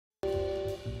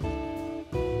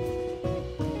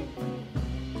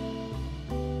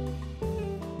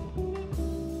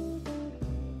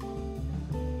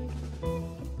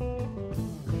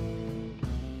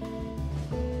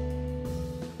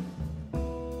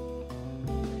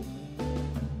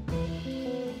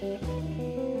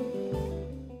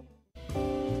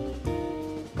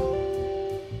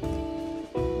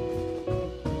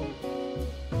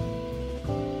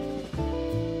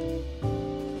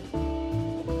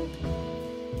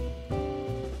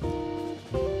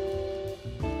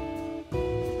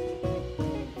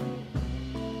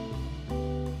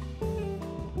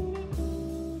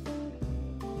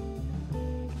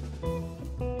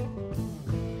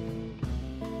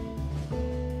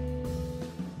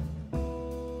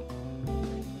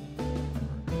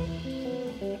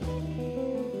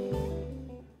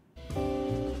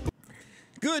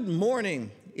Good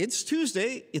morning. It's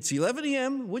Tuesday, it's 11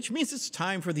 a.m., which means it's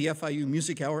time for the FIU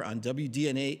Music Hour on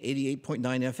WDNA 88.9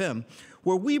 FM,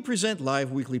 where we present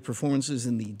live weekly performances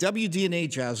in the WDNA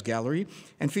Jazz Gallery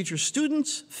and feature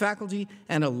students, faculty,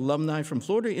 and alumni from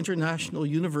Florida International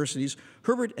University's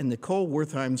Herbert and Nicole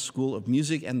Wertheim School of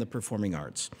Music and the Performing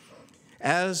Arts.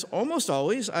 As almost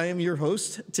always, I am your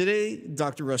host today,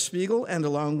 Dr. Russ Spiegel, and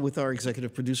along with our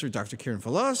executive producer, Dr. Karen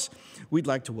Falas, we'd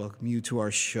like to welcome you to our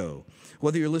show.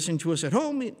 Whether you're listening to us at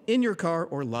home, in your car,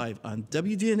 or live on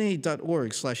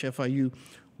wdna.org/FIU,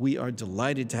 we are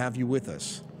delighted to have you with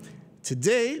us.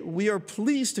 Today, we are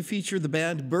pleased to feature the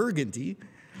band Burgundee,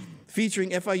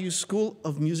 featuring FIU School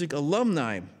of Music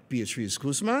alumni Beatriz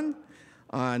Guzman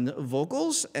on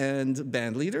vocals and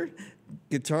band leader,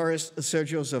 guitarist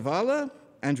Sergio Zavala,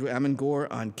 Andrew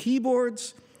Amengor on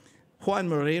keyboards, Juan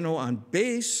Moreno on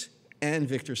bass, and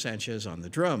Victor Sanchez on the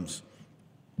drums.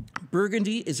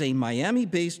 Burgundee is a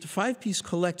Miami-based five-piece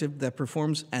collective that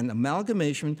performs an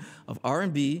amalgamation of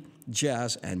R&B,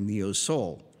 jazz, and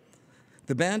neo-soul.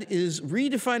 The band is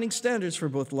redefining standards for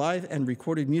both live and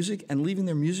recorded music and leaving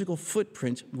their musical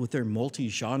footprint with their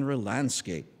multi-genre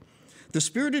landscape. The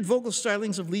spirited vocal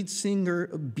stylings of lead singer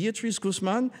Beatriz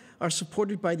Guzman are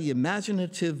supported by the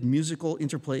imaginative musical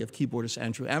interplay of keyboardist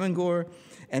Andrew Amengor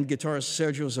and guitarist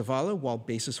Sergio Zavala, while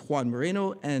bassist Juan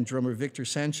Moreno and drummer Victor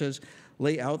Sanchez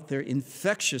lay out their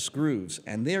infectious grooves.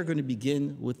 And they are going to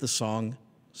begin with the song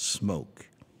Smoke.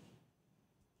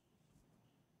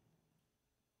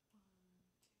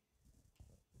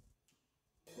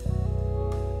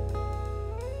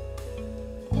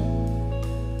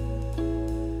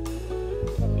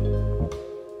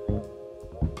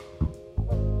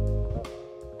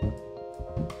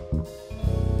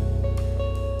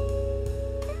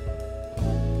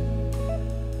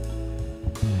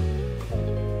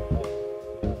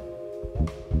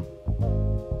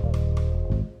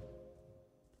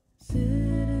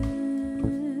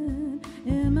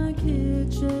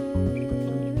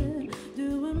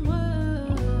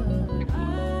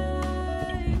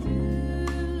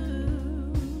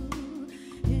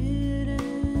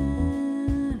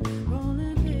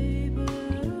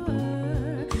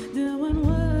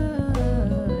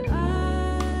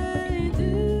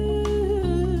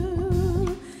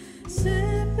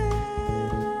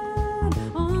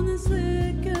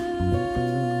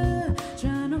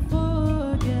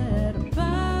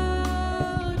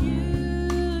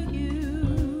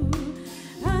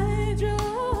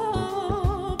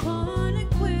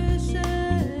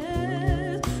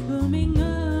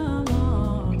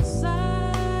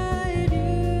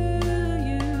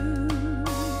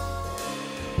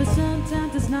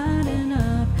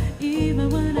 You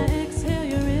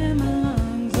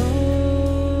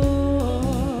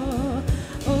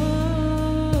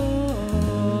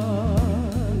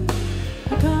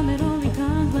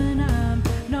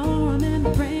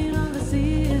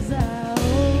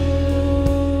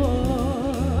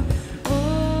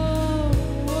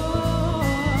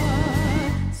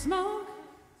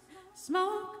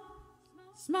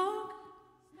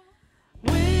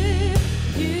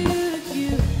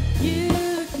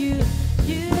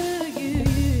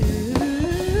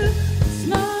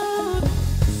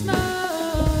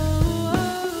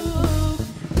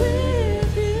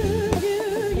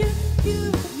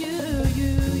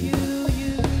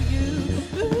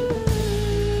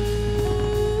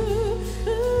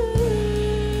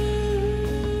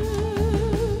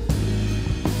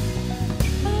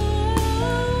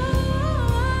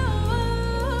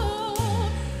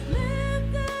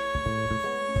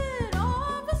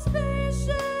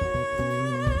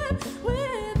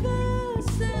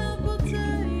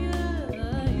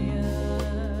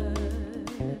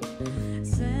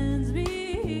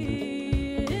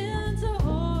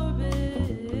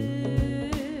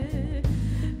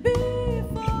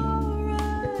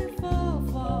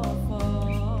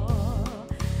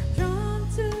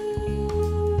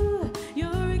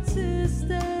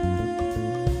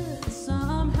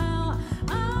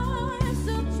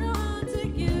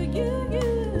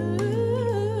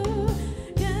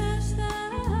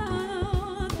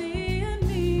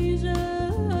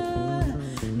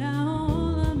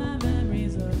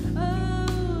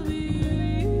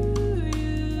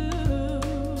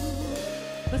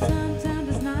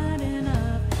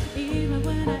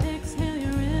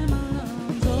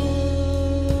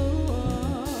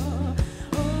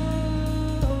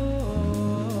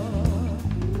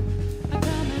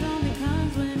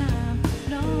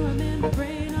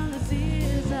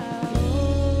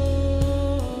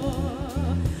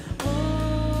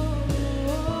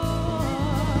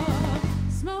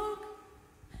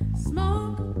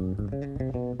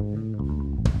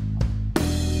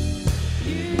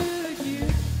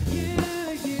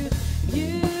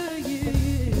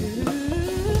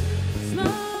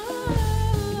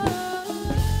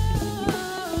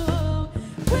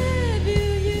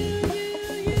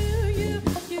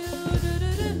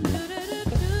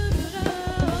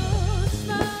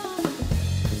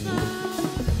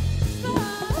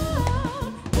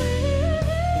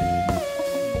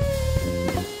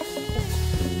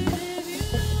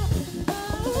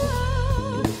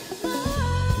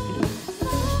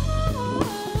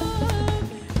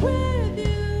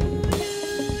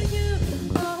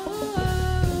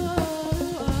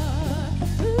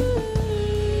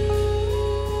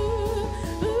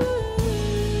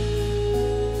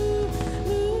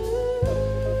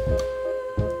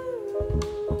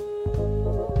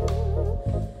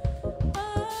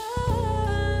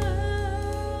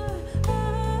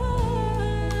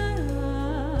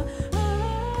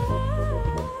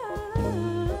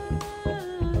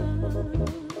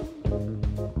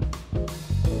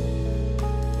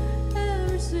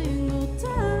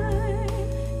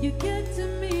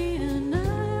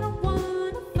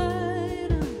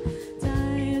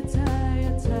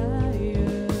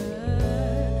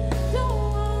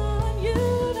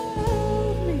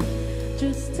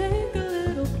Just take a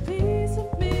little piece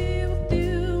of me with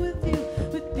you, with you,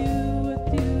 with you,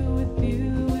 with you, with you,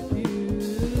 with you.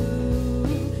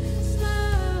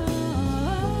 Smile,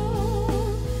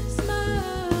 smile,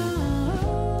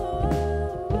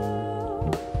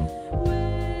 with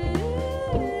you.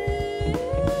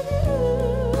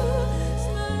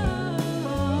 Smile,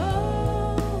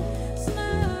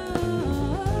 smile,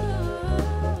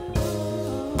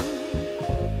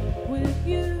 with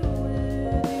you.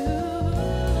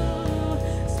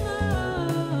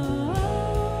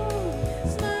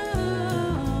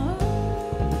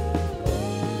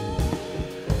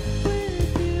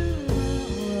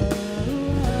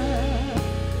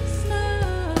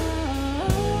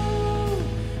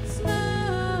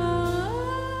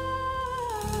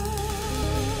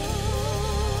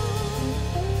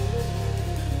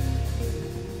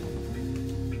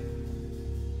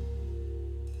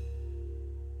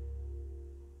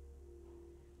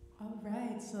 All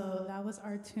right, so that was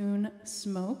our tune,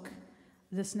 Smoke.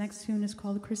 This next tune is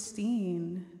called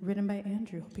Christine, written by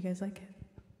Andrew. Hope you guys like it.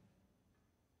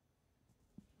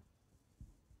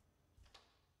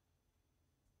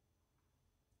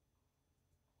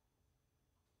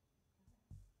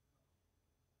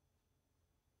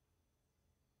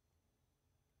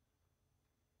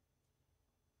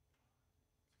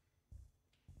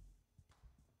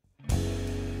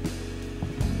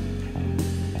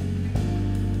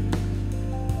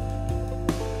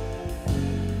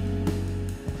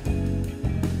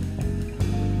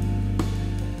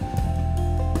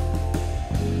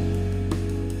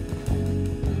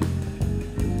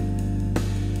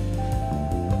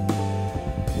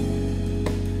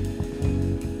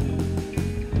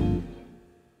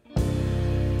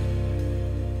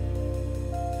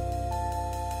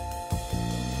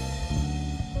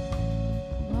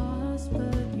 Lost,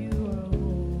 but you are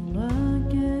whole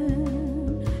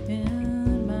again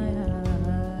in my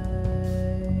eyes.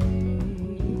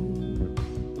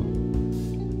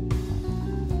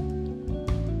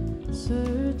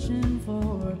 Searching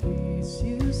for peace,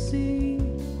 you see,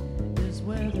 is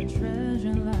where the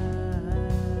treasure lies.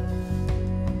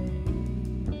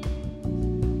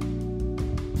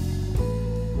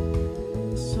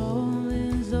 Soul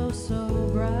is oh so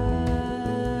bright,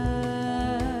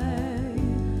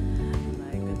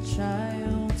 like a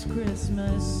child's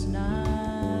Christmas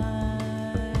night.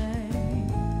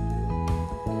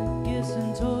 Gifts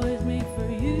and toys made for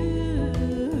you,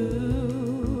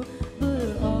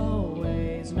 but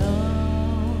always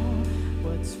know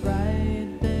what's right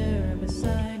there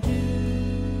beside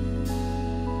you.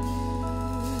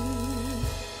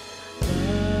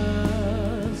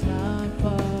 Love's not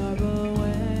far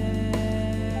away.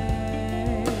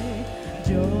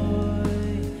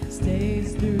 Joy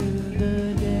stays through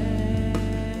the day.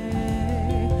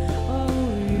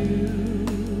 Oh,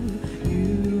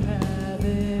 you have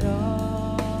it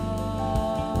all.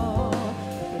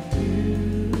 But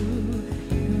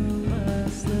you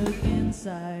must look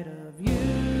inside of you.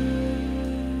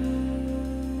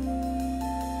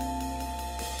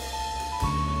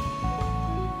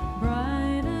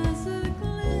 Bright as a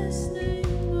glistening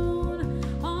moon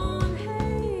on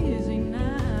hazy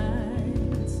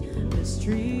nights,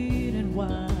 mistreated white.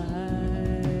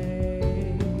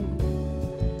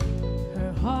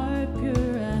 Her heart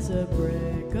pure as a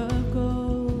brick of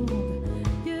gold,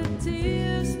 your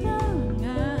tears sprung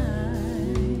eyes.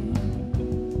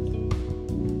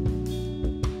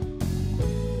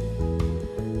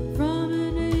 From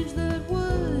an age that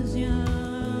was young,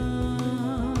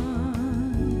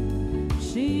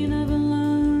 she never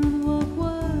learned what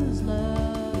was love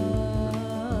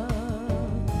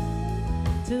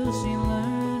till she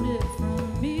learned it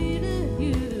from me to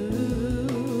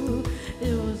you.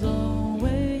 It was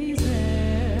always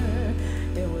there,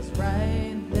 it was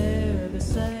right there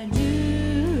beside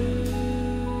you.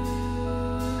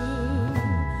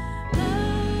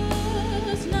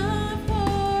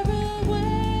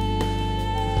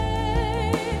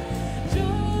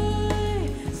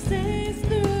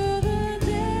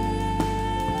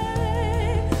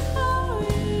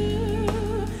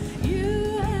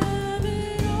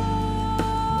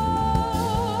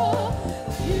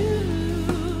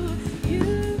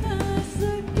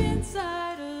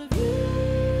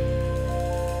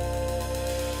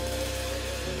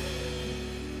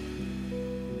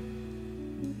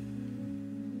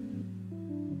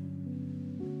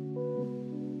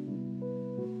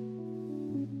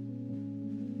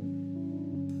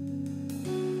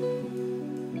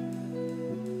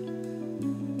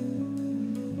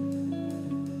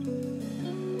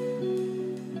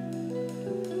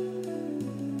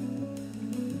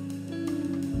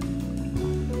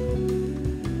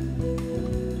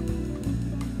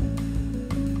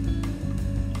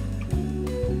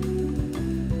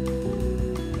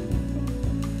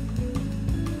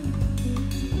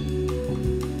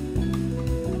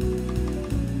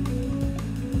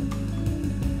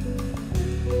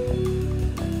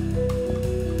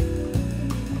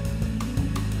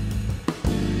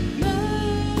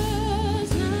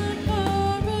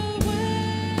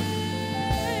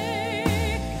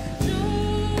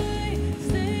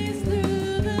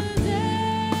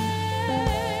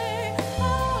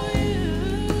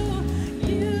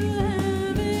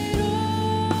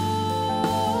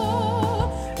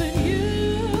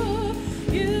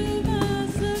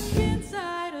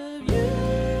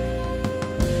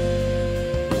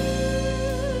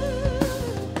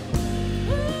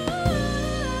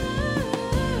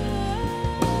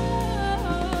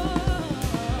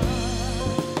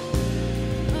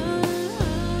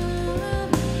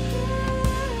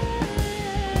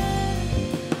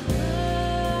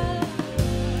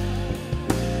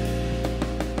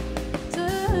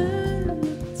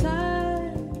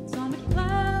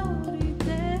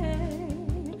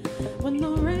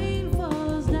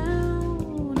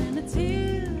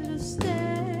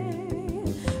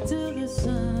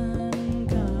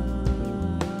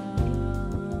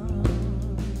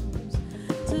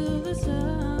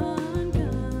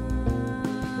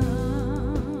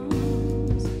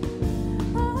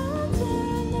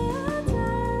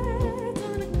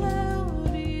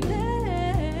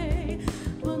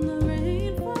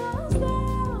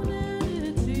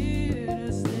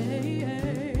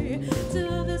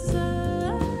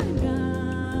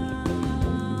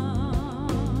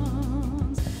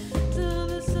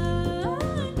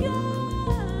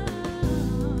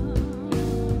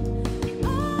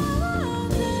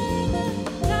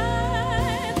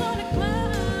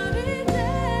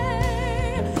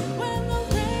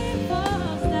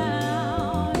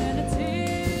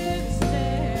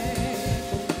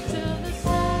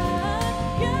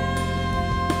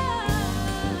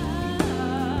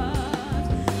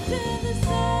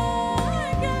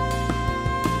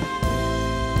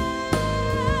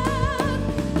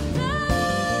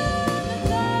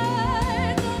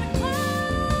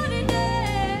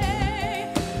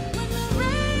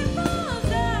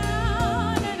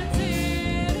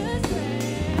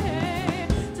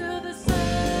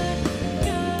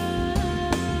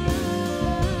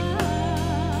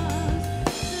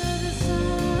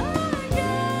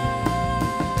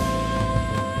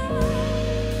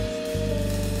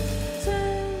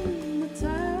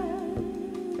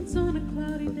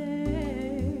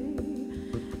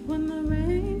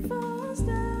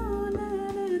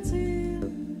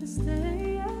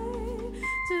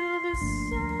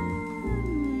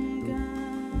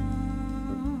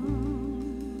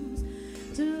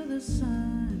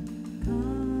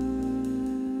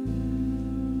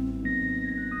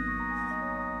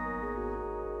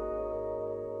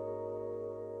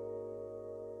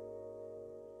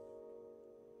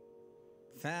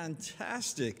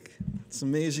 Fantastic. It's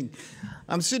amazing.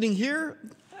 I'm sitting here,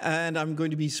 and I'm going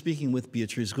to be speaking with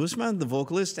Beatriz Guzman, the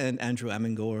vocalist, and Andrew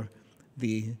Amengor,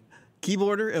 the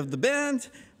keyboarder of the band.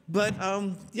 But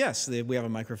yes, we have a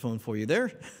microphone for you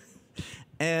there.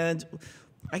 And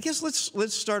I guess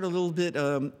let's start a little bit.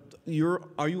 Are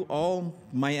you all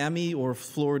Miami or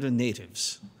Florida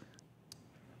natives?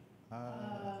 I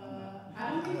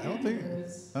don't think.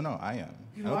 No, I am.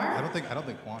 You are? I don't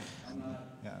think Juan.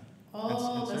 Yeah.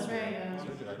 Oh, that's right. Yeah.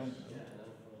 I don't.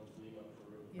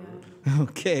 Yeah.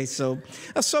 Okay, so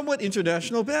a somewhat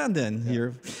international band then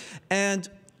here. And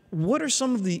what are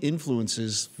some of the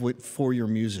influences for your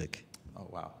music? Oh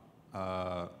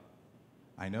wow.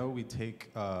 I know we take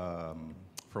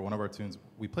for one of our tunes.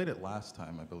 We played it last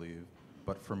time, I believe.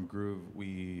 But from Groove,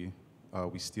 we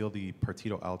steal the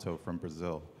partido alto from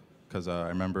Brazil. Because I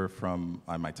remember from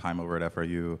my time over at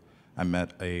FIU, I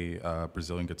met a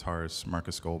Brazilian guitarist,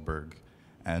 Marcus Goldberg,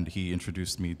 and he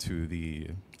introduced me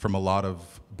from a lot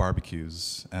of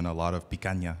barbecues and a lot of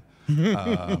picanha.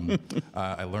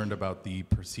 I learned about the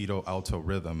partido alto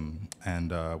rhythm,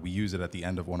 and we use it at the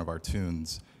end of one of our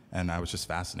tunes, and I was just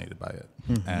fascinated by it.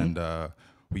 Mm-hmm. And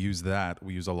we use that.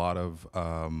 We use a lot of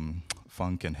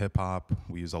funk and hip hop.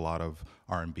 We use a lot of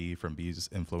R&B from B's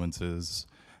influences.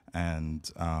 And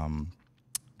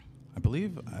I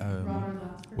believe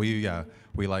we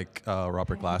like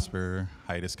Robert Glasper,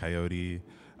 Hiatus Coyote,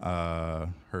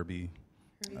 Herbie,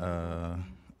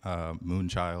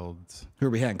 Moonchild,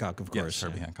 Herbie Hancock, of course. Yes,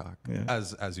 Herbie Hancock. Yeah.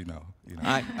 As you know.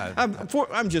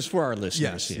 I'm just for our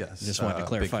listeners. Yes, yes. Just wanted to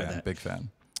clarify that. Big fan.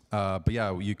 But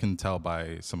yeah, you can tell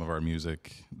by some of our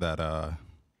music that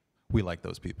we like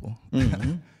those people.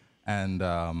 Mm-hmm. And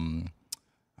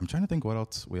I'm trying to think what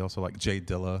else. We also like Jay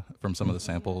Dilla from some of the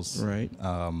samples. Right.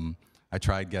 I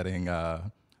tried getting,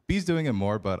 B's doing it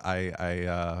more, but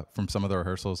I from some of the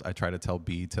rehearsals, I try to tell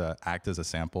B to act as a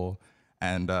sample.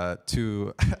 And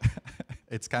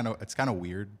it's kind of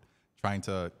weird trying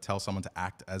to tell someone to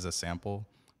act as a sample.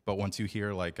 But once you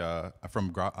hear like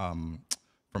from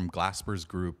Glasper's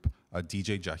group,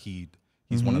 DJ Jahid,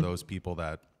 he's one of those people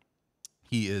that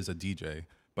he is a DJ.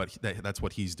 But that's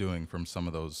what he's doing from some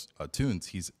of those tunes.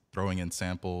 He's throwing in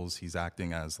samples. He's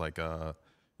acting as like a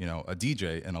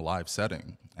DJ in a live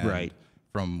setting. And right.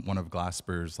 From one of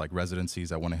Glasper's like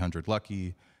residencies at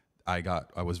 1-800-LUCKY,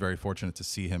 I was very fortunate to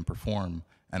see him perform,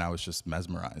 and I was just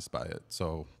mesmerized by it.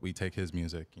 So we take his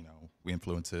music, we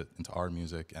influence it into our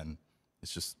music, and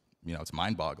it's just it's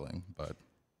mind-boggling. But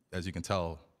as you can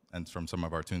tell, and from some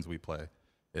of our tunes we play,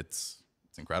 it's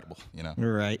incredible,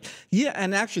 Right. Yeah,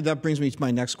 and actually that brings me to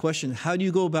my next question. How do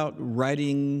you go about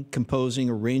writing, composing,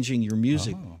 arranging your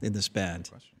music in this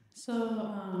band?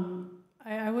 So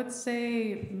I would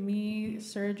say me,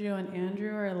 Sergio, and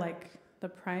Andrew are like the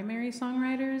primary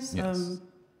songwriters. Yes.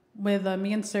 With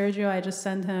me and Sergio, I just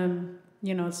send him,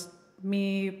 it's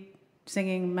me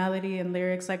singing melody and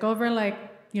lyrics, like over like,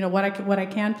 what I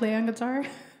can play on guitar.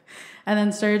 And then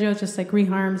Sergio just like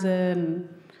reharms it and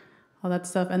all that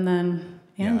stuff. And then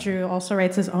Andrew also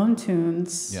writes his own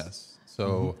tunes. Yes.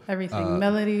 So everything,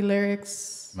 melody,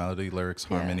 lyrics,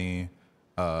 harmony,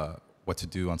 what to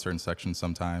do on certain sections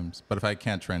sometimes. But if I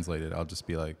can't translate it, I'll just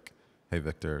be like, hey,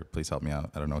 Victor, please help me out.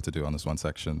 I don't know what to do on this one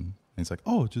section. And he's like,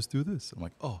 oh, just do this. I'm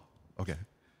like, oh, okay.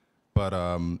 But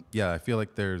I feel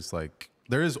like there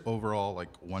is overall like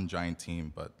one giant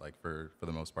team, but like for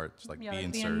the most part, it's like B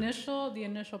and Serge. The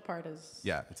initial part is.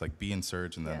 Yeah, it's like B and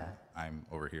Serge, and then I'm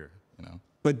over here,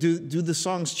 But do the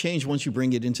songs change once you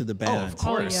bring it into the band? Oh, of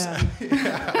course. Oh,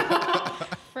 yeah.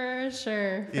 For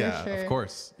sure. Of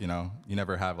course. You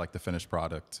never have like the finished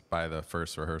product by the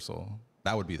first rehearsal.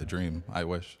 That would be the dream. I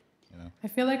wish. I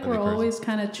feel like we're always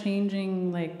kind of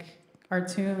changing like our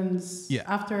tunes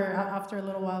after a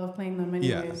little while of playing them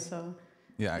anyways. Yeah. So.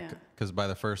 Yeah, because by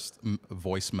the first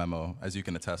voice memo, as you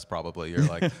can attest probably, you're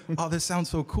like, oh, this sounds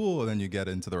so cool. And then you get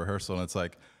into the rehearsal and it's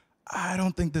like, I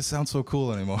don't think this sounds so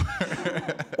cool anymore.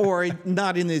 Or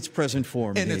not in its present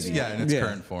form. In its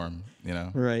current form,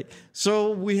 Right.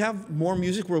 So we have more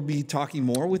music. We'll be talking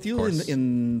more with you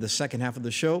in the second half of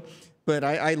the show. But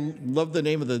I love the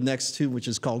name of the next tune, which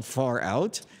is called Far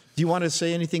Out. Do you want to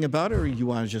say anything about it, or you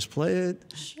want to just play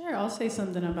it? Sure, I'll say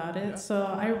something about it. So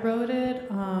I wrote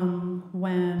it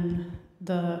when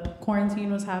the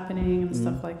quarantine was happening and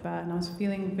stuff like that, and I was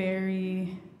feeling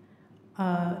very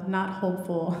not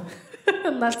hopeful,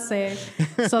 let's say.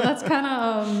 So that's kind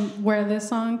of where this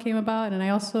song came about. And I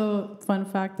also, fun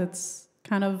fact, it's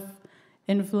kind of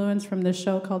influenced from this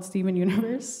show called Steven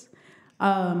Universe.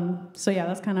 So yeah,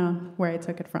 that's kind of where I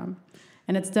took it from.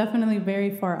 And it's definitely very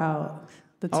far out,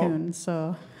 the tune.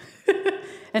 So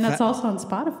And it's also on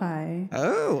Spotify.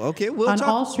 Oh, okay. On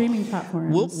all streaming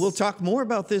platforms. We'll talk more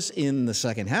about this in the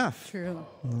second half. True.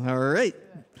 All right.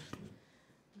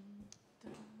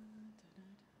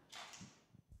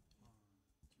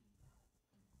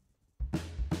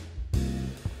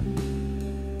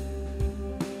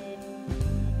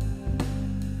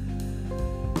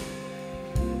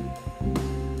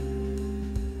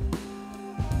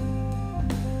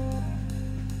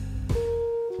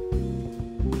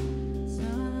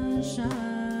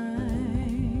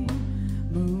 Sunshine,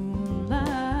 moonlight,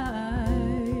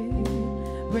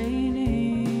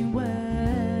 rainy weather.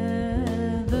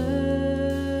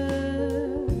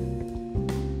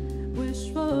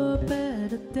 Wish for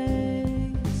better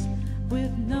days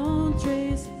with no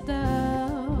trace of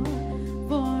doubt.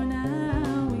 For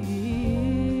now we're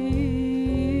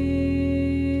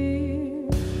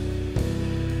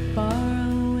far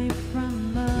away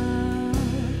from love,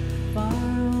 far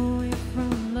away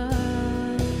from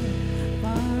love,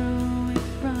 far away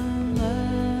from love,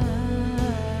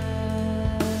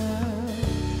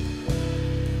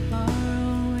 far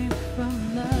away from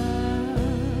love,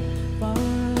 far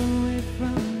away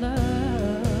from love,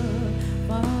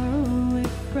 far away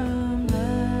from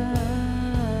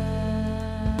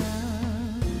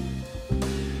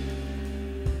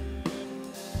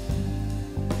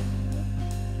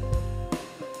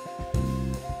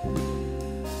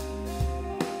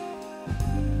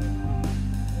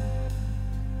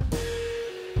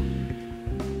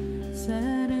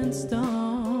set in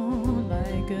stone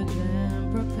like a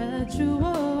gem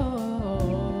perpetual,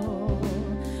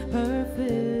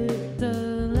 perfect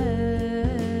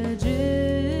alleged.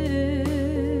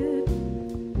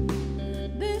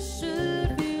 This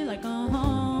should feel like a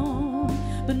home,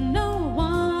 but no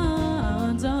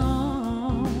one's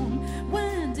home.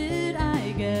 When did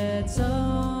I get so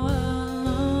alone?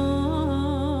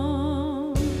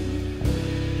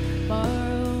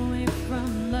 Far away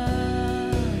from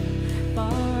love,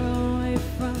 far away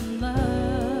from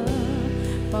love,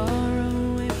 far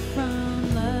away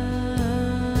from love,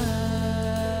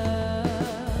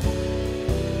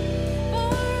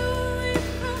 far away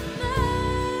from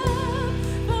love,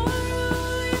 far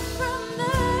away from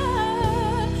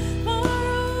love, far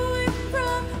away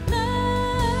from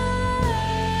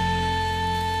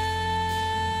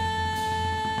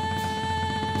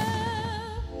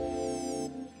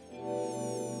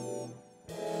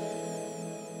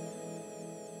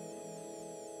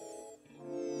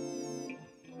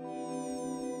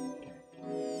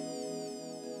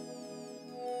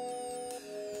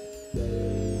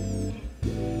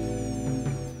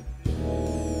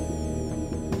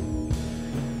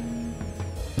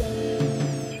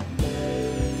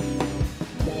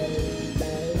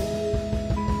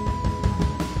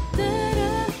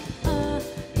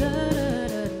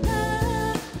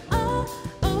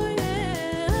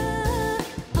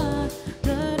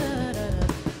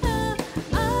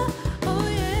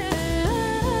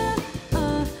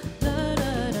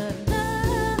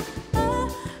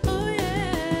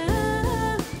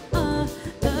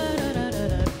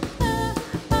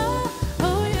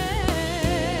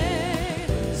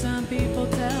Some people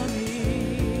tell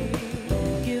me,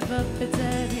 give up, it's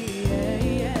heavy, yeah,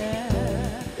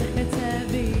 yeah, it's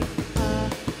heavy,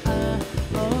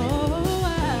 oh,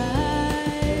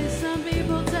 some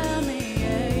people tell me,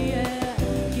 yeah, yeah,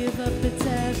 give up, it's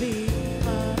heavy,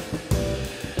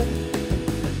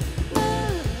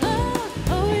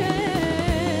 oh,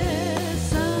 yeah,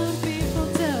 some people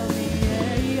tell me,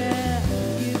 yeah, yeah,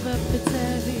 give up, it's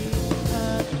heavy,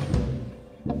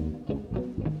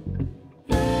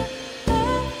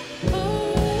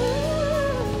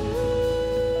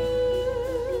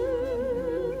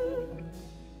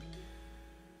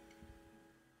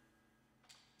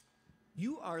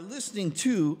 You are listening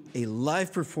to a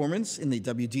live performance in the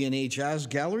WDNA Jazz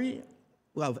Gallery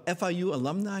of FIU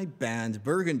alumni band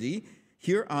Burgundee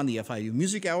here on the FIU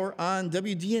Music Hour on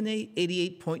WDNA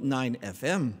 88.9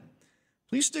 FM.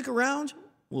 Please stick around.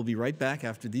 We'll be right back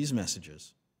after these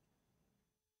messages.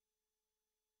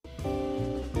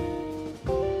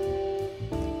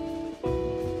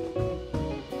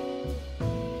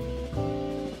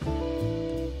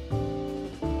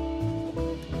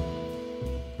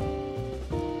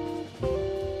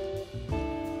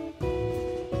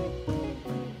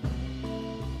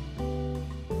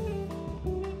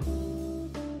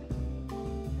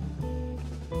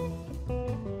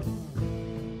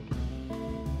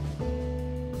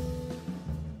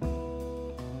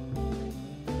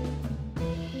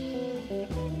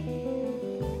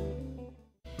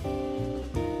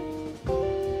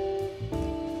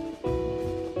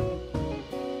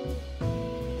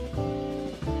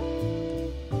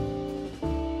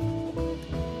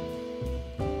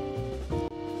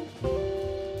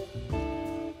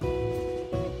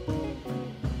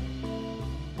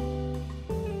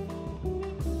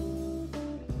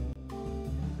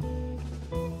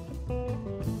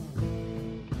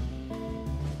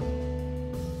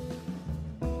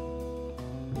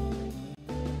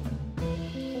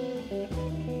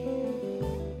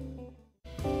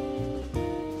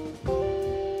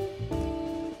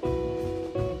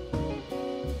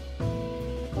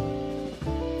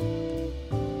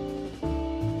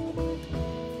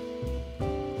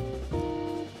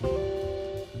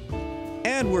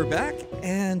 And we're back,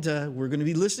 and we're going to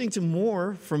be listening to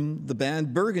more from the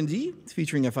band Burgundee,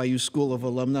 featuring FIU School of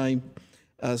Alumni,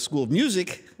 School of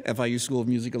Music, FIU School of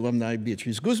Music alumni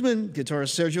Beatriz Guzman,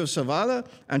 guitarist Sergio Zavala,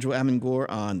 Andrew Amengor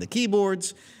on the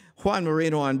keyboards, Juan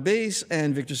Moreno on bass,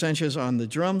 and Victor Sanchez on the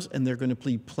drums, and they're going to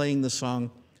be playing the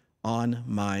song On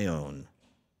My Own.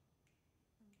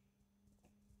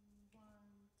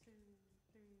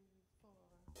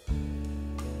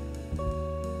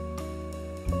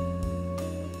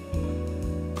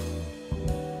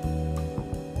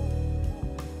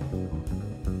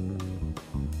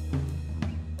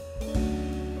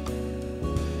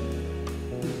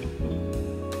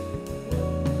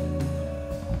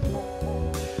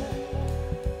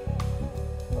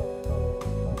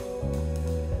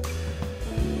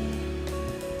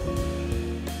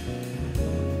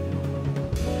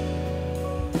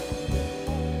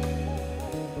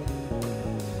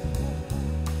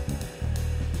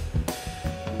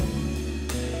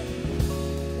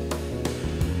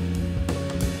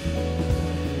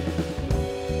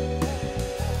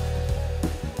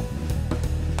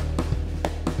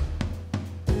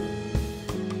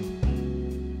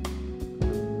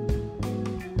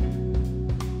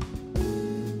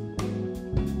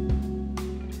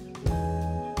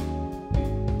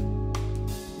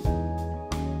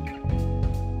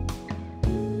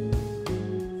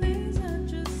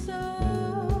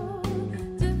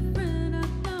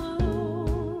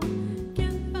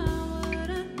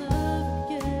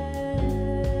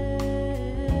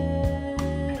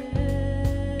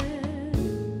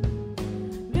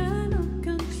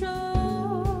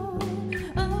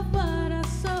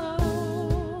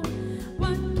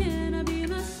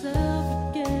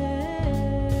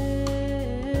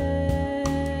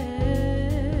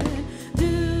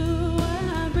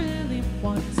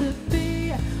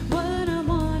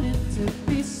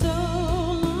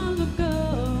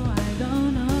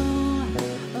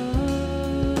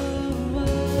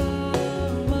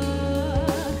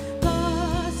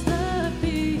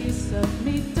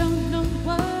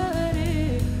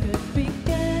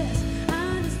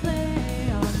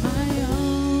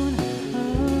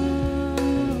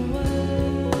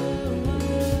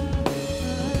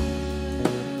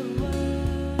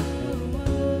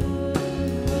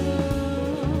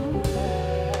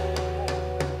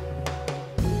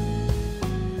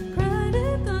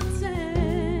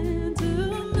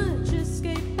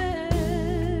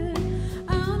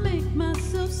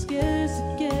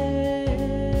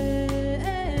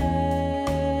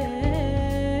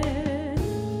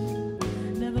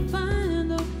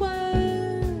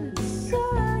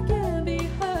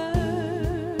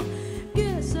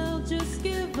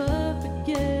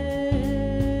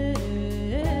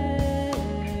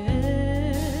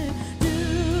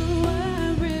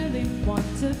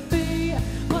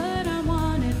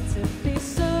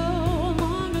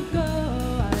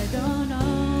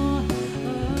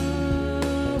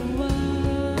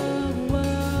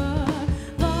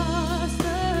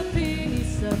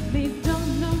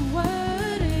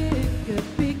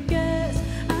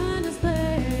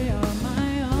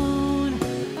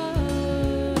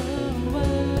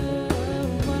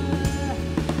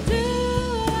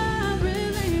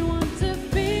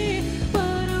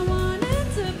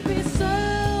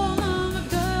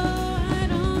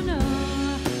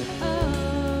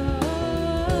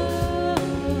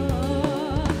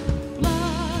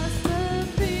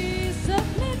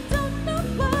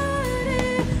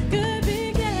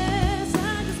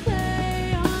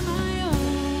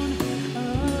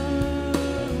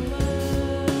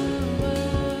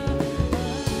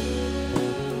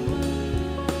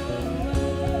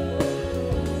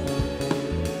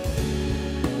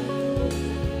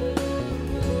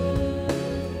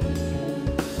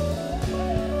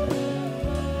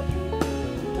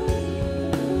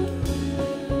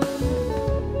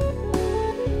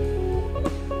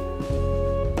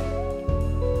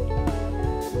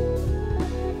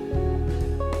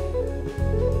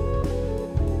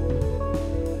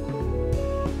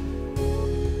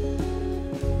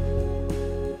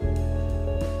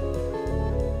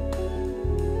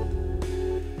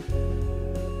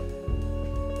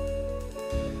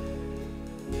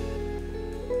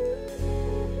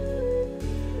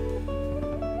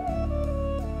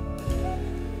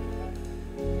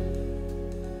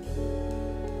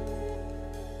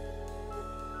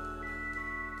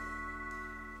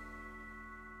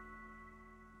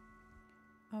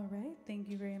 All right, thank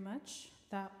you very much.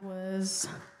 That was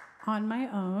On My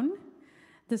Own.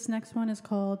 This next one is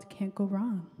called Can't Go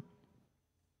Wrong.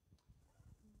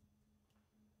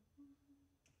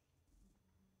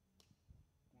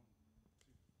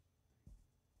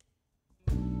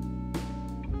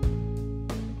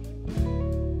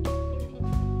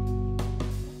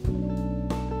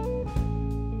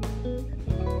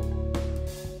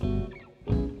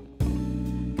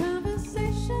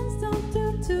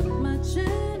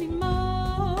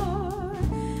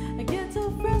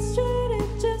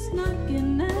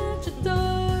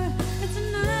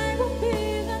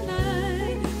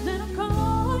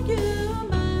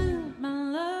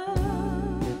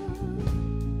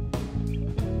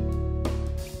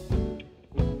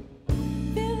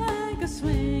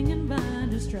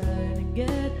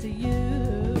 to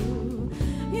you.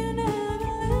 You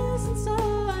never listen, so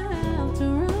I have to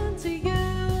run to you.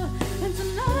 And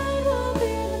tonight will be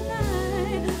the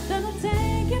night that I'll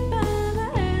take you by the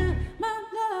hand, my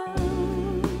love.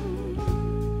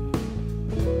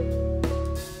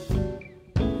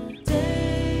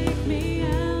 Take me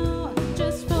out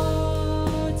just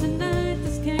for tonight.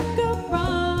 This can't go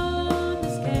wrong.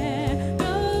 This can't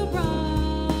go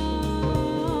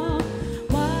wrong.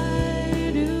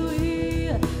 Why do we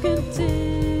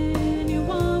continue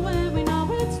on when we know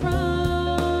it's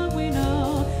wrong? We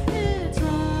know it's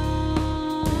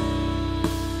wrong.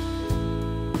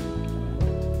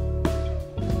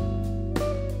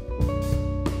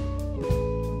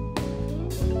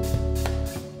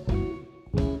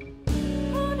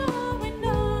 Oh no, we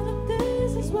know that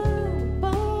this is what we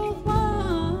both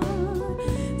want.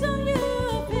 Don't you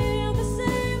feel the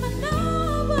same? I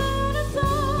know what I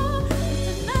saw.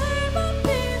 Tonight will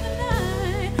be the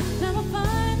night that will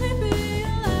finally be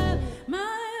alive, my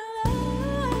love.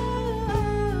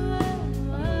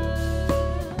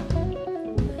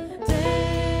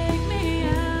 Take me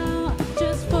out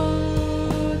just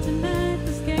for tonight.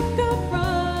 This can't go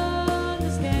wrong.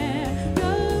 This can't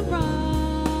go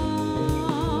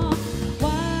wrong.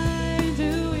 Why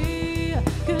do we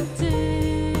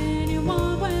continue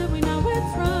on when we know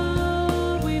it's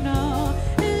wrong? We know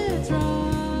it's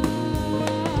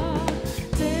wrong.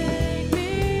 Take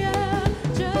me out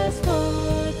just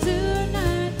for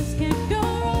tonight. This can't go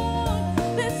wrong.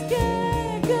 This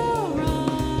can't go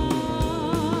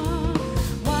wrong.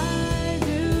 Why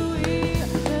do we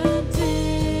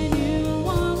continue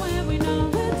on when we know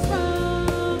it's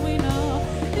wrong? We know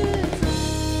it's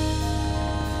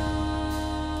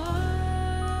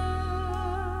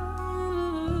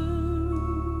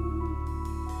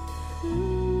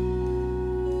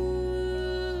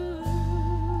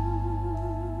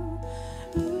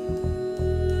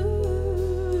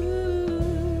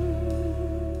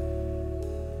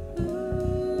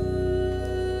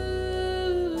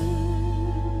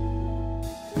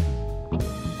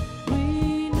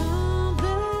We know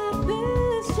that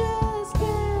this just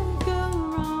can't go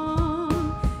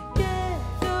wrong,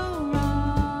 can't go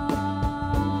wrong.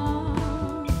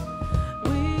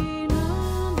 We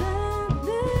know that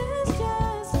this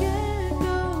just can't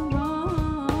go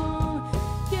wrong,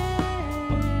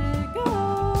 can't go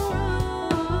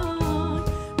wrong.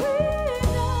 We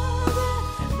know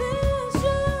that this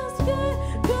just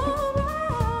can't go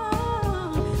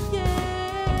wrong,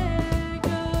 can't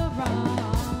go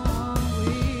wrong.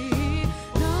 We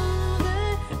know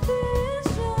that this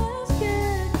just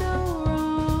can't go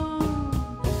wrong,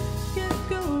 can't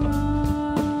go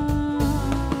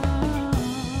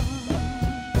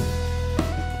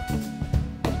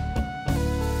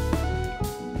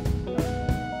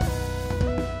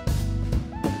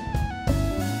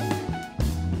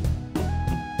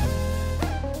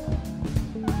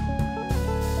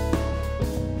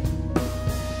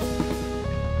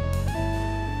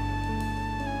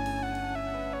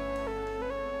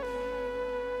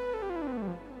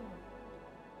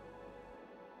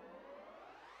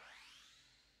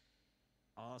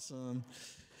Awesome.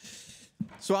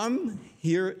 So I'm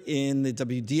here in the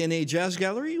WDNA Jazz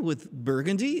Gallery with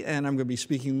Burgundee, and I'm going to be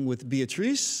speaking with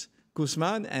Beatrice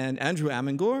Guzman and Andrew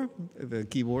Amengor, the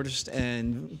keyboardist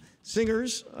and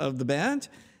singers of the band.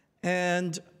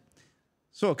 And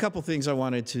so a couple things I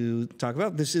wanted to talk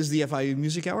about. This is the FIU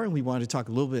Music Hour, and we wanted to talk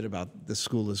a little bit about the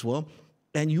school as well.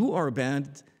 And you are a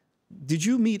band. Did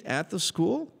you meet at the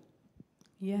school?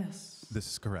 Yes.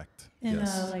 This is correct. In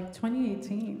yes. like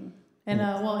 2018. In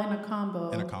a combo.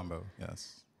 In a combo,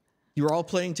 yes. You were all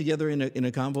playing together in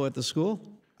a combo at the school?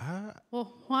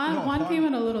 Well, Juan came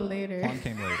in a little later. Juan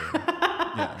came later.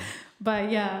 Yeah.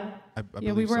 But yeah, I yeah, we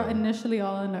believe were so. initially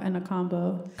all in a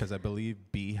combo. Because I believe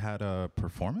B had a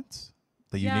performance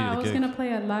that you Yeah, needed I a was gig. gonna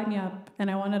play at Lagniappe,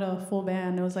 and I wanted a full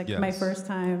band. It was like my Yes. first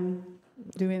time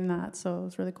doing that, so it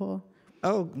was really cool.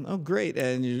 Oh, great!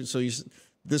 And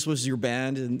this was your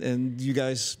band, and you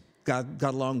guys got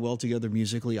along well together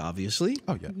musically, obviously.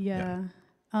 Oh, yeah. Yeah.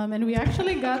 And we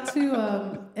actually got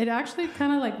to, it actually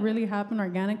kind of like really happened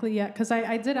organically, yeah, because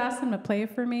I did ask them to play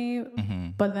for me,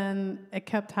 but then it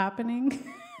kept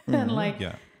happening. And like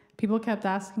people kept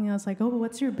asking us like, oh,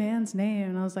 what's your band's name?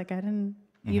 And I was like, I didn't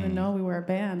even know we were a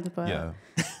band, but. Yeah.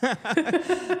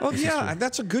 Oh, yeah,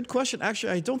 that's a good question.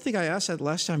 Actually, I don't think I asked that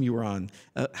last time you were on.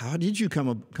 How did you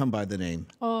come by the name?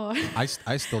 Oh. I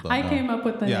still don't know. I came up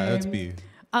with the name. Yeah, it's B.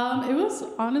 It was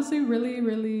honestly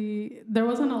really, there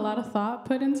wasn't a lot of thought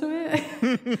put into it.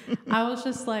 I was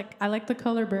just like, I like the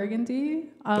color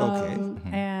burgundy.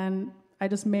 And I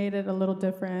just made it a little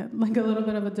different, like a little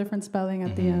bit of a different spelling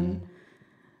at the end.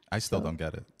 I still don't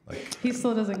get it. Like He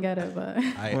still doesn't get it, but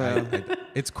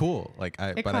it's cool. Like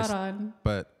it caught on.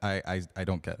 But I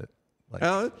don't get it.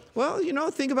 Like well, you know,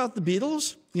 think about the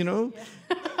Beatles. You know,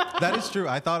 that is true.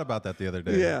 I thought about that the other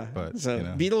day. yeah. But So you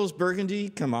know. Beatles, Burgundy.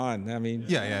 Come on. I mean,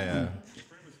 Yeah.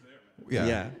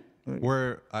 yeah.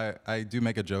 Where I do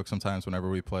make a joke sometimes whenever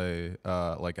we play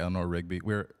like Eleanor Rigby.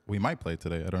 We might play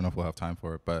today. I don't know if we'll have time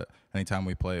for it, but anytime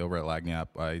we play over at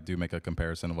Lagniappe, I do make a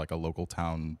comparison of like a local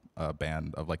town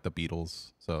band of like the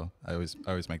Beatles. So I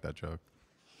always make that joke.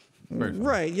 Very fun.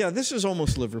 Right. Yeah. This is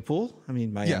almost Liverpool. I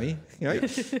mean, Miami. Right.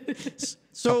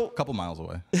 So Couple miles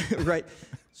away. right.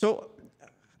 So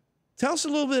tell us a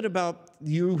little bit about,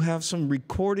 you have some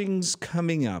recordings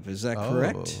coming up. Is that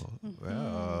correct?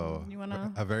 Wow. You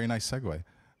wanna? A very nice segue.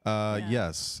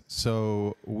 Yes.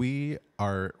 So we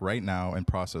are right now in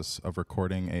process of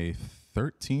recording a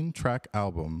 13-track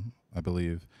album, I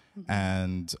believe.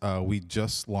 And we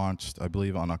just launched, I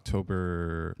believe, on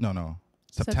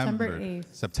September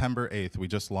 8th. September 8th, we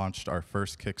just launched our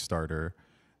first Kickstarter.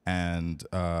 And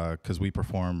because we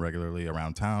perform regularly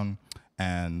around town.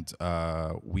 And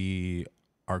our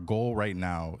goal right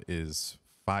now is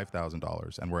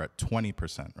 $5,000, and we're at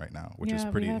 20% right now, which is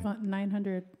pretty. We have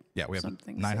 900. Yeah, we have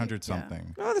something 900 saved,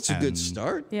 something. Oh, that's a good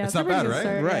start. Yeah, It's a not pretty bad, good right?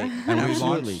 start, Right. yeah. And we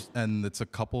Absolutely. launched, and it's a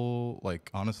couple, like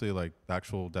honestly, like the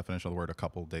actual definition of the word, a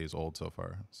couple days old so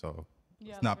far. So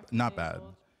it's not bad.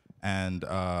 And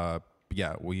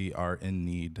yeah, we are in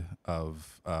need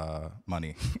of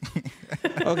money.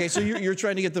 Okay, so you're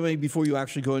trying to get the money before you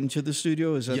actually go into the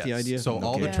studio. Is that the idea? So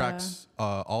all the Yeah. tracks,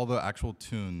 all the actual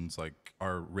tunes, like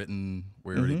are written.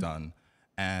 We're already done,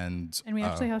 and And we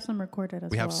actually have some recorded as well.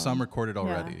 we have some recorded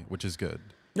already, which is good.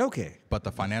 Okay. But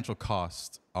the financial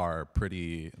costs are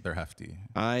they're hefty.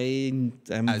 I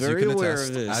am As very you can aware attest,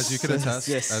 of this. as you can attest,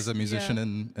 Yes. as a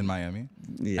musician in Miami.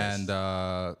 Yes.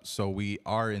 And so we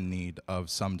are in need of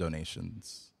some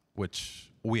donations, which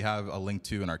we have a link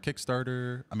to in our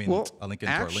Kickstarter. I mean, Well, a link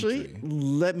into actually, our link tree.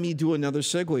 let me do another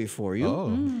segue for you.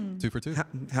 Oh, 2 for 2.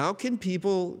 How can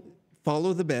people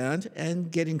follow the band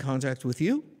and get in contact with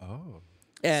you? Oh.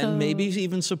 And So- maybe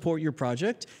even support your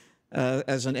project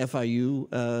as an FIU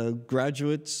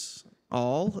graduates,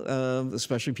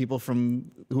 especially people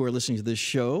who are listening to this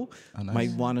show, nice.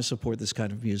 might want to support this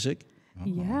kind of music.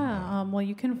 Yeah. Well,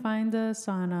 you can find us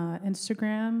on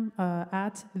Instagram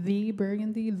at the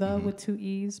Burgundee, with 2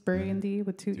 E's, Burgundee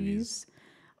with 2 E's.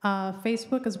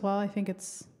 Facebook as well. I think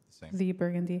it's Same. the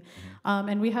Burgundee.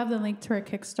 And we have the link to our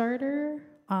Kickstarter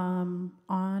on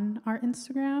our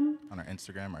Instagram, On our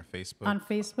Instagram, our Facebook, on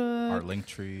Facebook, our link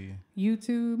tree.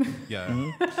 YouTube. Yeah.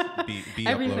 Be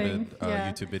Everything, uploaded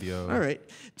yeah. YouTube video. All right.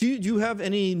 Do you have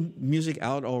any music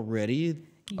out already?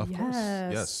 Of course,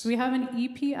 yes. We have an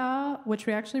EP out, which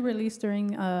we actually released during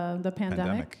the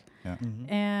pandemic. Yeah.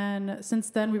 And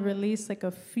since then, we released like a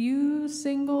few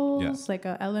singles, Yeah. like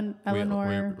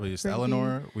Eleanor. We released Rigby,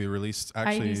 Eleanor. We released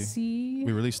IDC.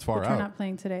 we released Far which Out. we're not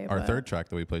playing today. Our but third track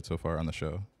that we played so far on the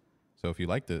show. So if you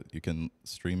liked it, you can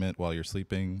stream it while you're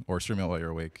sleeping or stream it while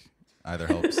you're awake. Either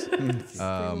helps.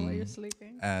 while you're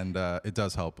sleeping. And it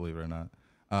does help, believe it or not.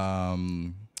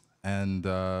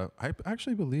 I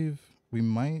actually believe we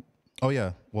might. Oh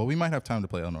yeah, well we might have time to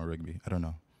play Eleanor Rigby. I don't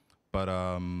know, but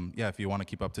yeah, if you want to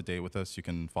keep up to date with us, you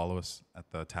can follow us at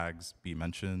the tags be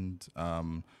mentioned.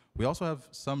 We also have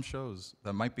some shows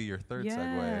that might be your third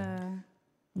segue.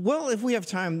 Well, if we have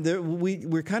time,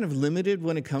 we're kind of limited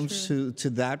when it comes to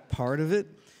that part of it.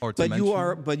 Or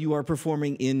to but you are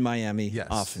performing in Miami Yes.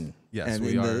 often. Yes, and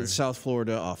we in are. the South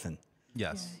Florida often.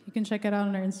 Yes. You can check it out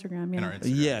on our Instagram. Yeah. In our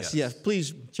Instagram, Yes.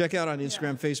 Please check out on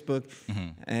Instagram, Facebook,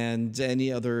 and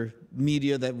any other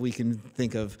media that we can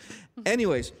think of.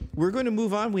 Anyways, we're going to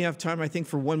move on. We have time, I think,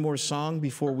 for one more song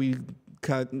before we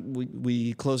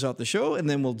close out the show, and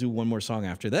then we'll do one more song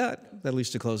after that, at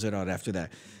least to close it out after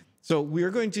that. So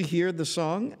we're going to hear the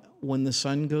song When the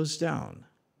Sun Goes Down.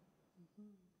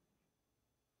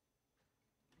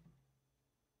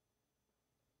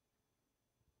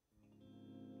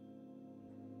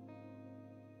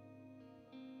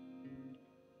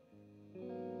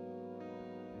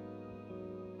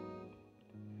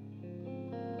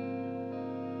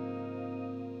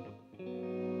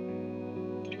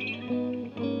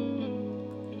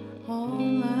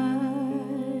 All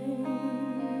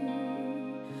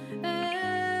I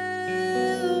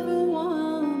ever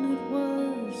wanted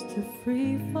was to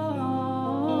free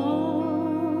fall,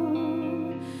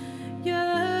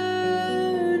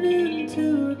 yearning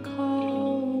to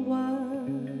recall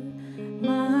what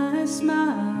my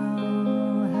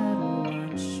smile had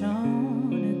once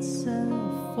shown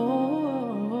itself for.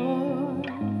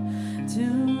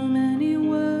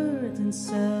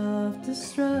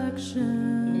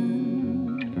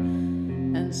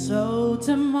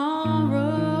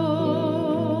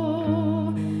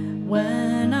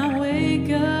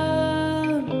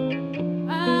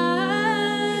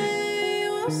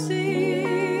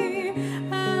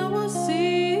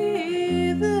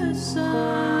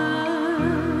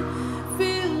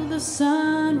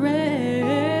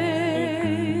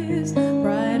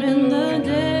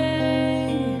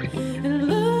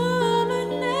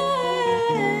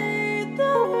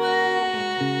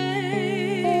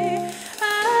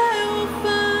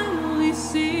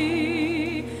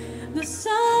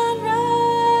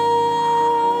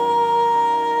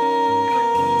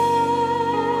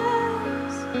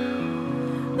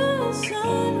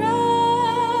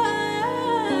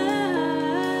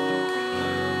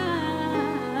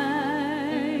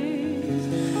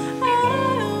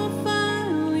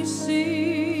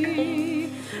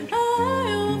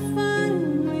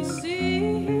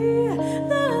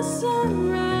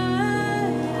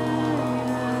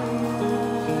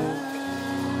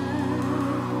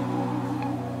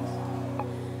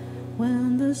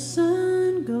 when the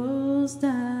sun goes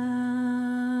down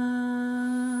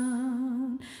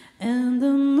and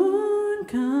the moon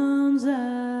comes out,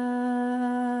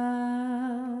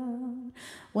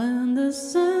 when the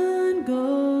sun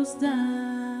goes down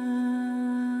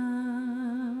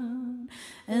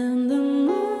and the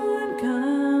moon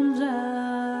comes out,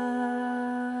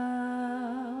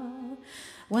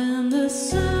 when the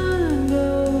sun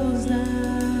goes down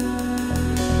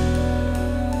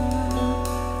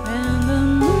and the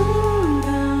moon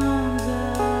comes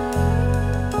out,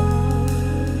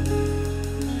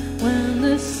 when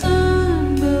the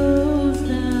sun goes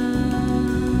down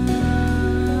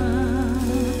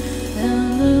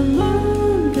and the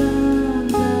moon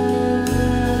comes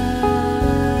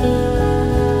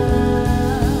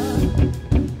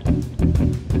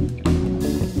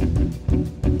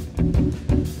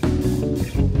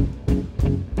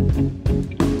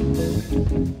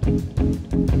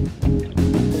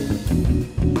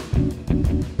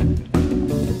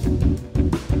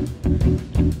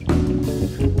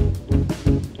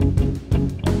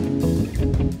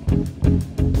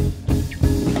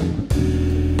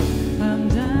I'm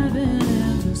diving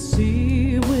in the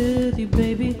sea with you,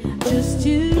 baby, just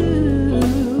you.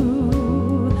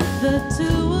 The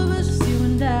two of us, you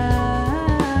and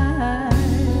I.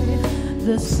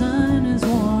 The sun is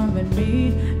warming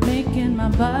me, making my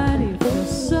body feel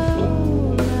so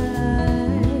right.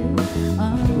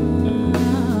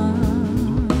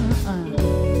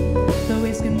 The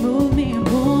waves can move me and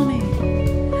pull me,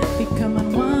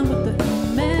 becoming one with the human.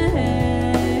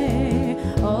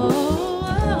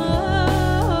 Oh,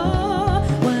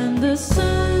 when the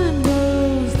sun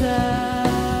goes down,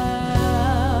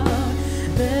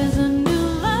 there's a new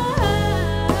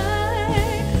light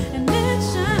and it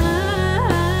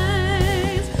shines.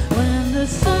 When the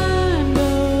sun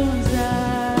goes down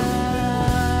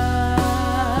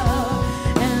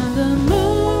and the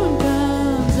moon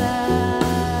comes out,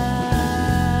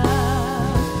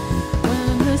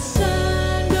 when the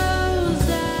sun goes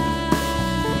down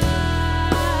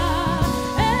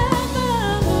and the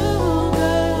moon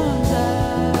comes out.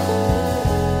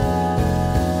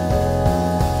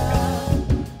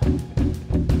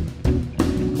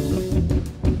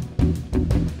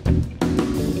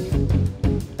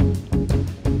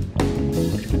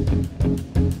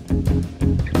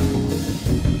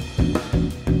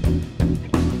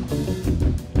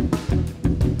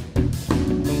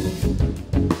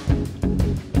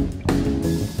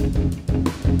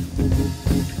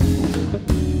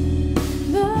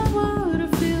 The water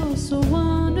feels so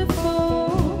wonderful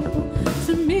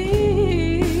to me.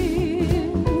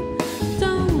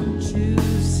 Don't you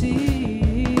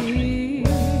see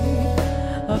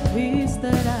a peace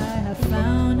that I have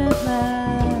found at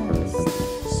last?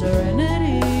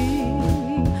 Serenity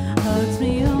hugs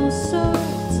me oh so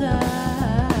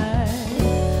tight.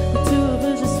 The two of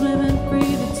us are swimming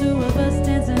free, the two of us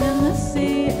dancing in the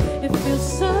sea. It feels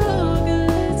so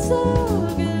good, so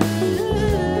good.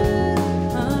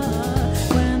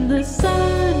 When the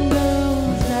sun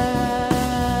goes down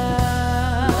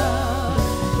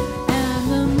and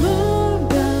the moon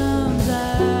comes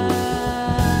out,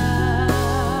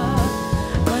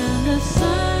 when the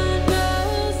sun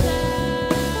goes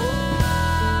down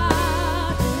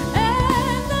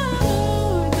and the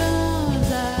moon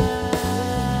comes out,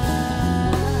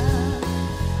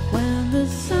 when the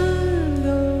sun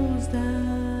goes down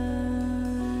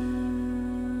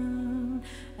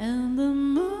and the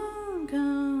moon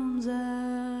comes out,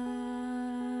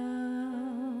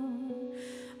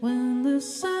 when the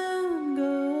sun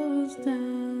goes down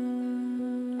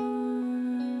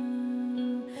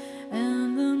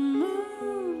and the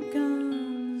moon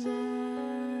comes out.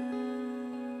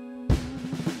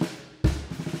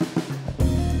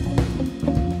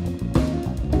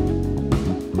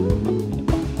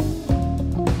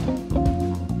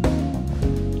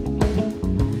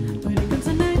 When it comes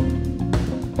at night,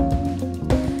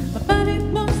 my body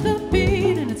moves the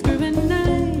beat and it's grooving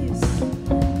nice.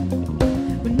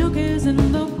 With no cares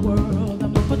in the world,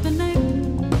 I'm up with the night.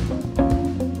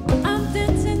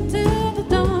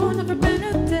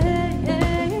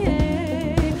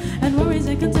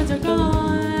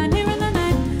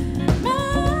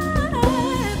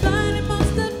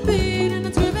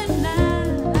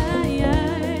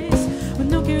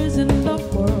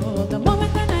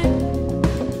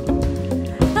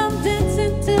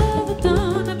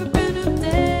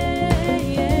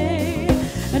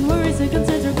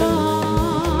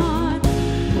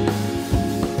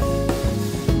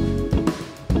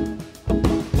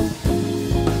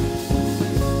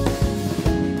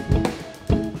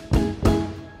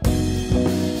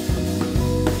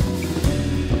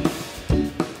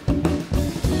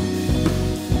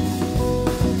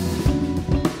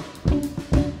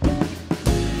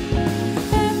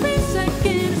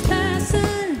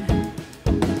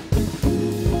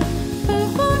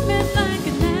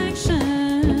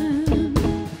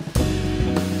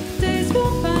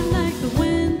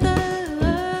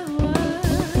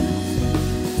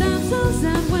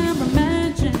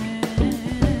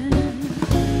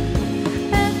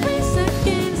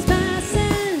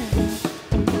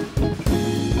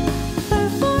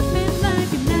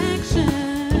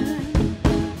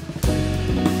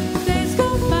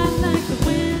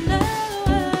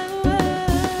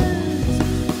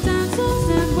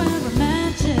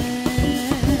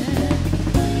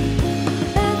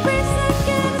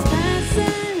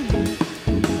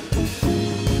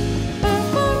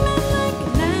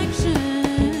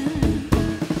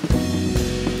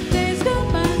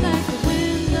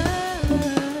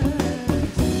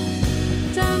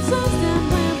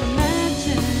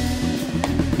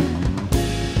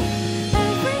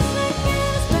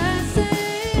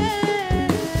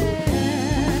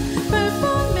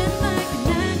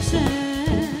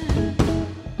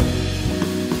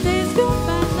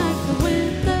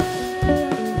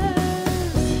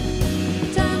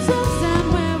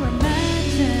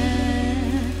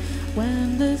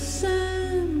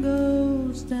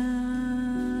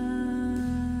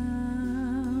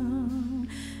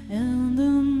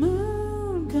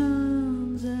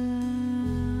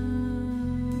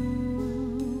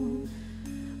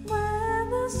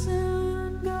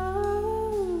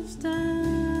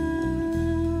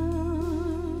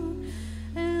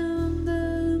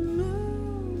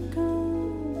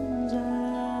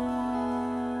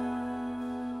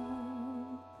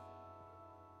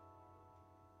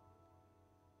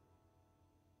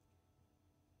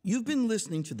 You've been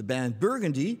listening to the band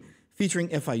Burgundy, featuring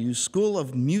FIU School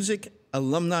of Music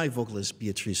alumni vocalist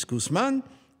Beatriz Guzman,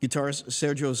 guitarist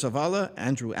Sergio Zavala,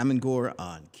 Andrew Amengor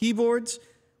on keyboards,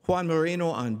 Juan Moreno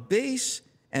on bass,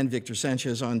 and Victor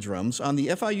Sanchez on drums on the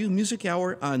FIU Music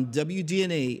Hour on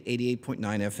WDNA 88.9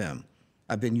 FM.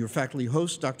 I've been your faculty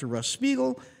host, Dr. Russ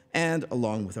Spiegel, and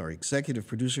along with our executive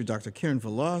producer, Dr. Karen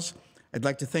Veloz, I'd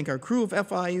like to thank our crew of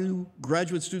FIU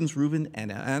graduate students, Ruben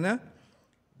and Anna,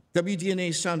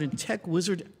 WDNA sound and tech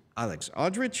wizard, Alex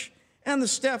Aldrich, and the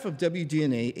staff of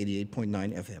WDNA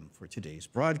 88.9 FM for today's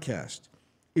broadcast.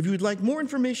 If you would like more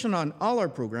information on all our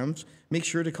programs, make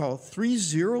sure to call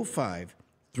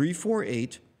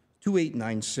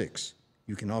 305-348-2896.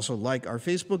 You can also like our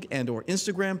Facebook and or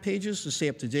Instagram pages to stay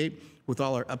up to date with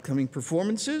all our upcoming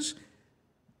performances.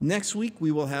 Next week,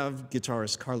 we will have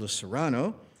guitarist Carlos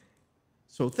Serrano.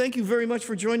 So thank you very much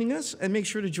for joining us, and make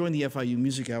sure to join the FIU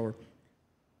Music Hour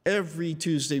every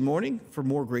Tuesday morning for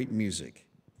more great music.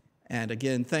 And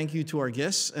again, thank you to our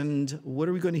guests. And what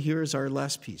are we going to hear as our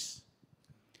last piece?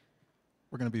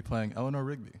 We're going to be playing Eleanor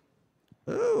Rigby.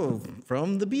 Oh,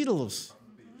 from the Beatles.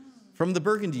 From the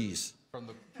Burgundies.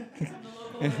 From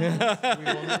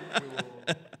the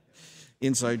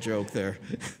Inside joke there.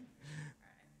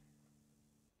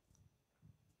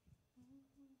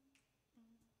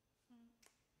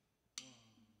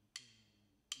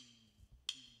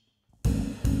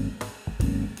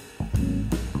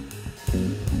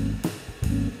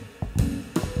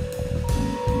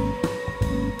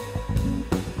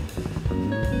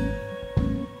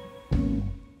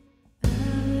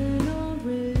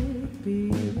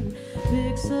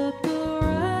 Picks up the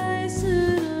rice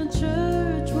in a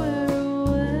church where a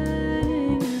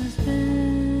wedding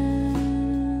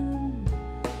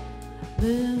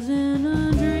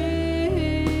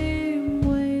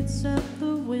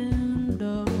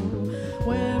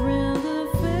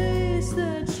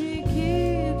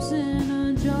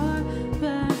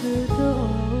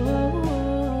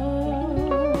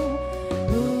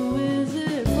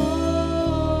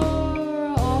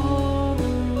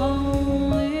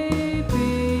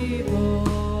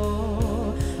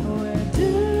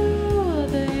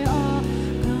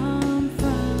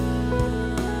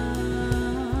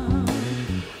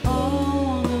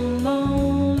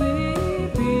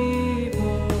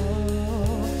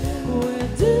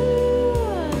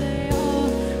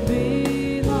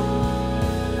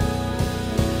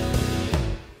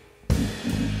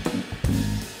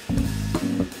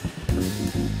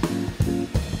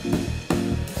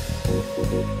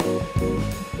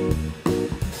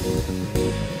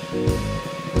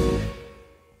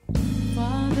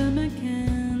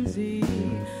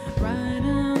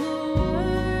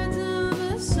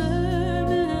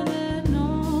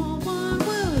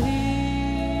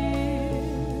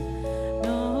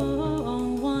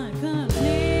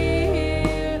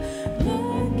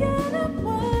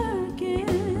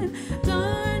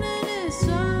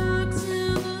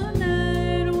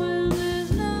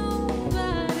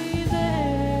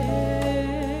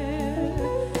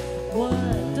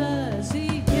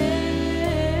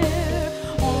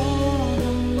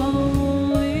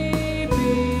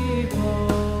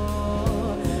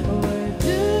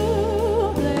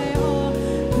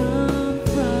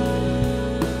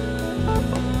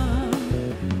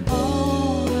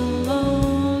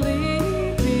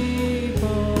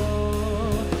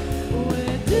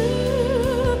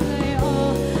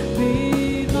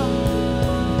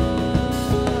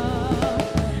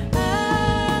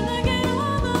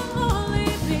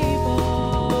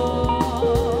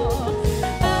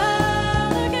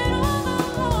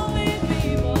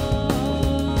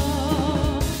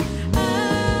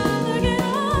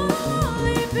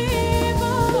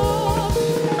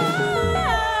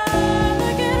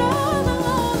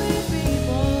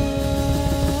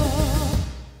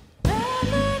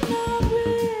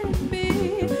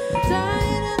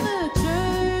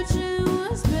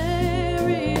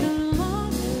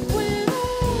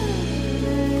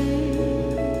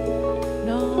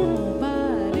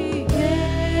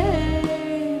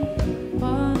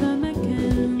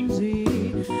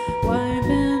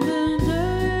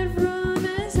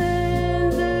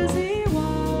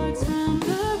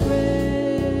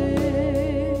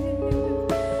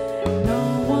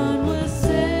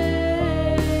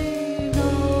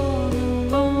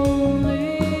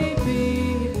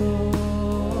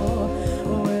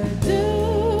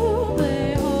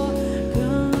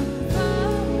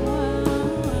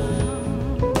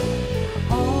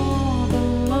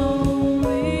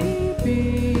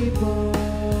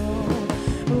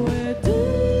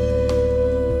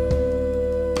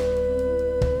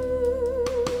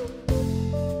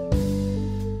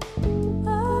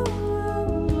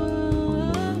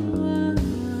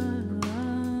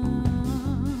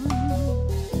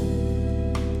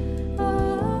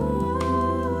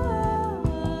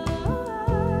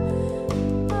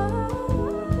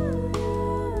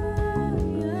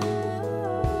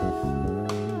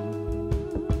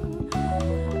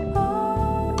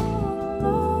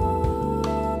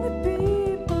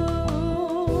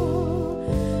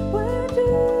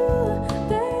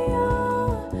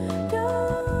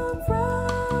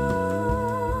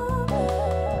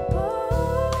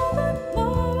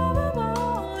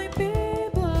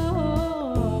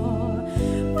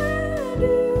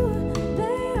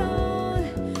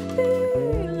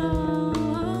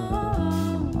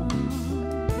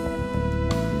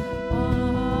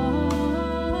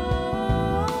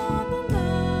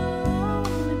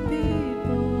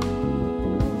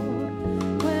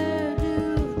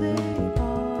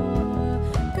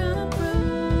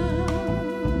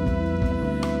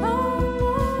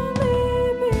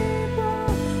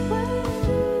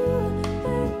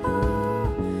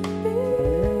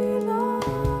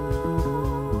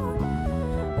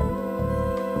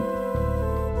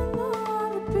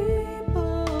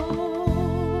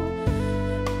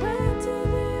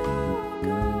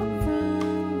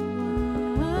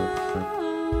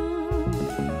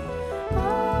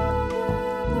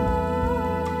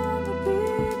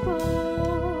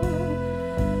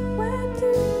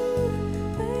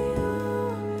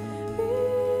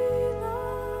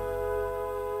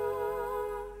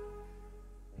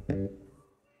you.